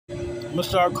I'm going to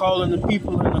start calling the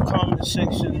people in the comment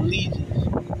section legions.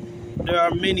 There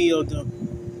are many of them,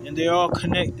 and they're all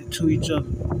connected to each other.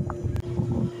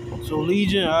 So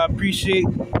Legion, I appreciate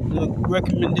the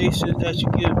recommendations that you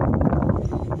give,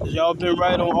 because y'all been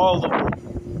right on all of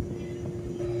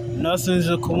them. Nothing's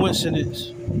a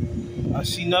coincidence. I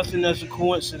see nothing as a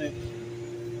coincidence.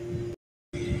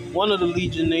 One of the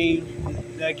Legion names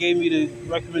that gave me the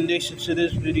recommendation to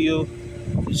this video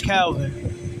is Calvin.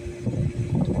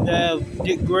 We have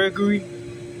Dick Gregory,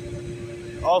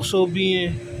 also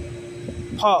being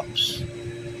Pops,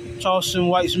 Charleston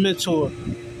White's mentor.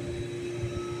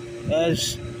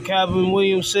 As Calvin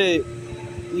Williams said,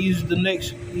 he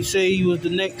said he was the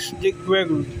next Dick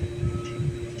Gregory.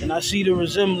 And I see the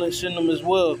resemblance in them as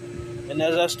well. And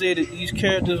as I stated, these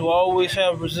characters will always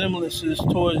have resemblances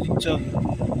towards each other.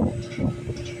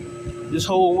 This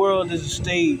whole world is a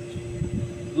stage.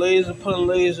 Layers upon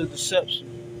layers of deception.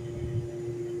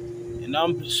 And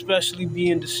I'm especially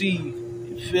being deceived.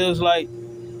 It feels like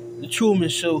the Truman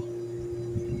Show.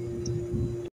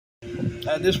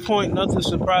 At this point, nothing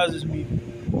surprises me.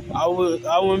 I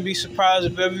wouldn't be surprised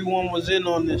if everyone was in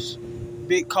on this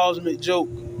big cosmic joke.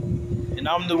 And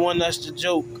I'm the one that's the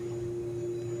joke.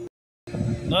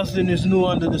 Nothing is new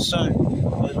under the sun.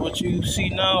 As what you see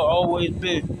now, always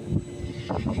been.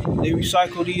 They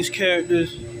recycle these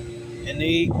characters, and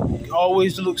they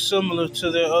always look similar to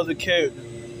their other characters.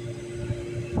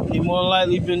 They more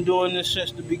likely been doing this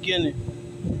since the beginning.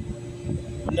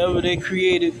 Whenever they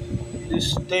created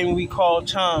this thing we call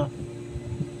time.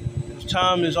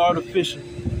 Time is artificial.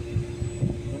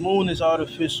 The moon is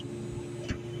artificial.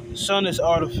 The sun is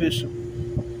artificial.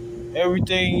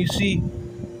 Everything you see,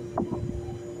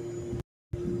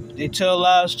 they tell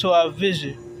lies to our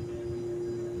vision.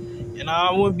 And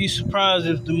I wouldn't be surprised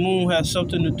if the moon has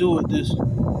something to do with this.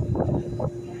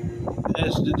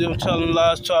 As them telling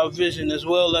lies to our vision, as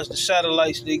well as the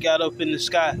satellites they got up in the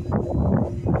sky.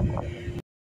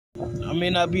 I may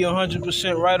not be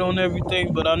 100% right on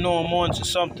everything, but I know I'm on to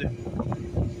something.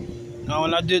 Now,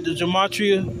 when I did the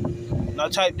gematria, and I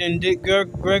typed in Dick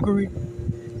Gregory,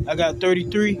 I got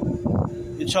 33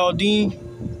 in Chaldean.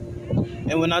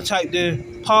 And when I typed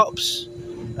in Pops,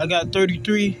 I got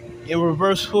 33 in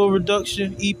reverse full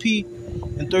reduction EP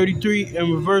and 33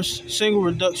 in reverse single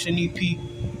reduction EP.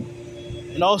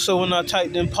 And also when I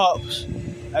typed in Pops,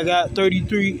 I got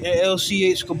 33 in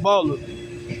LCH Kabbalah.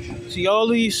 See, all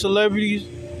these celebrities,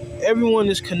 everyone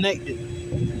is connected.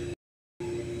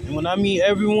 And when I mean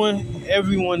everyone,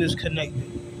 everyone is connected.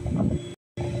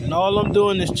 And all I'm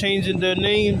doing is changing their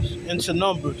names into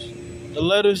numbers. The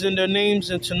letters in their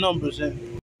names into numbers.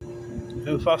 And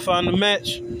if I find a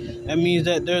match, that means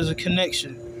that there's a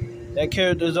connection. That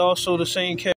character is also the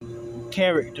same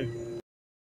character.